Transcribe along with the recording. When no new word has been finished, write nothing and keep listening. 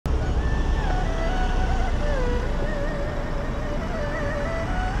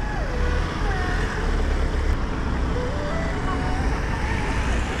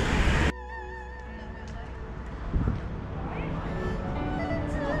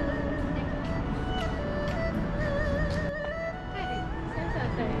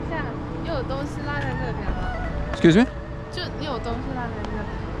有东西落在这边了。Excuse me? 就你有东西落在那边，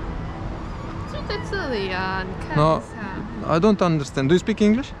就在这里啊！你看一 No, 下。 I don't understand. Do you speak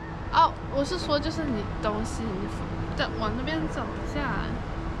English? 哦，我是说，就是你东西，你再往那边走一下。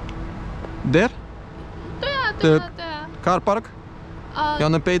There? 对啊，对啊，对啊。 Car park? You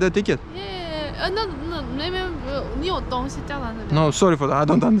wanna pay the ticket? 耶，那边没有，你有东西掉到那边。 No, sorry for that. I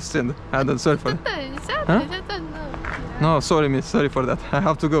don't understand. I don't sorry for that. 等一下，等一下，在那。No, sorry, miss. Sorry for that. I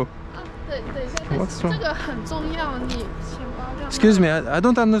have to go. 等一下，这个很重要，你钱包这样。 Excuse me, I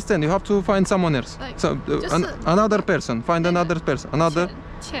don't understand. You have to find someone else. Like, So, another person. Find another person. Another.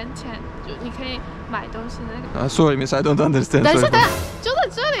 钱，就你可以买东西那个。Sorry, miss. I don't understand. 等一 Sorry 下， for 等一 that. 下，就在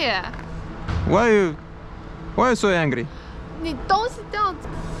这里。 Why are you so angry? 你东西掉。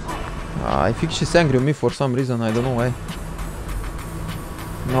 I think she's angry at me for some reason. I don't know why.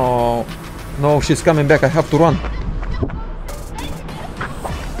 No, she's coming back. I have to run.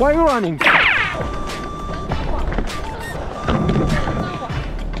 Why are you running?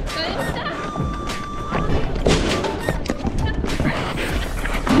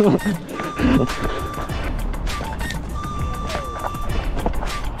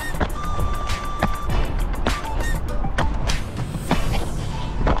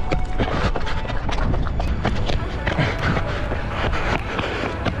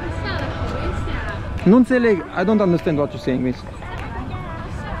 Nu înțeleg. I don't understand what you're saying, miss.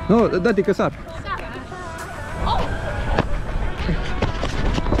 No, dă-te că sar.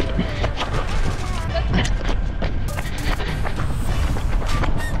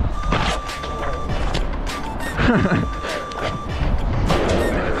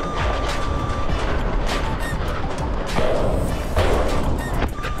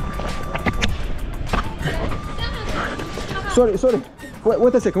 Sorry.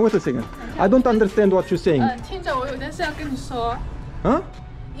 Wait a second. I don't understand what you're saying. 听着，我有件事要跟你说。 Huh?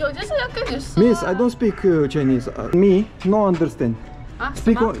 有件事要跟你说。 Miss, I don't speak Chinese. Me, no understand. 啊？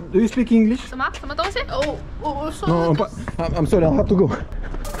 Speak. Do you speak English? 什么东西？我说。 No, I'm sorry. I have to go.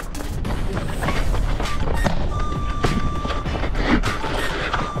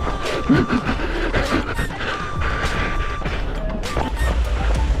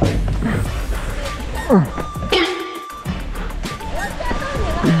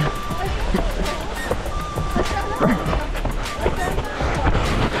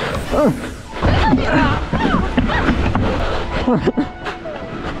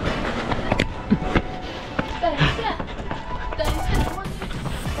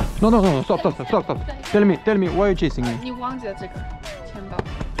 No, stop. Tell me, why are you chasing me? 你忘记了这个钱包。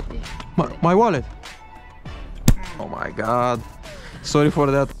 My wallet. Oh my god. Sorry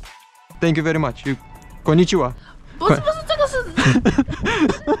for that. Thank you very much. Konnichiwa. 不是，这个是。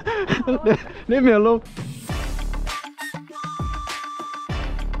 Leave me alone.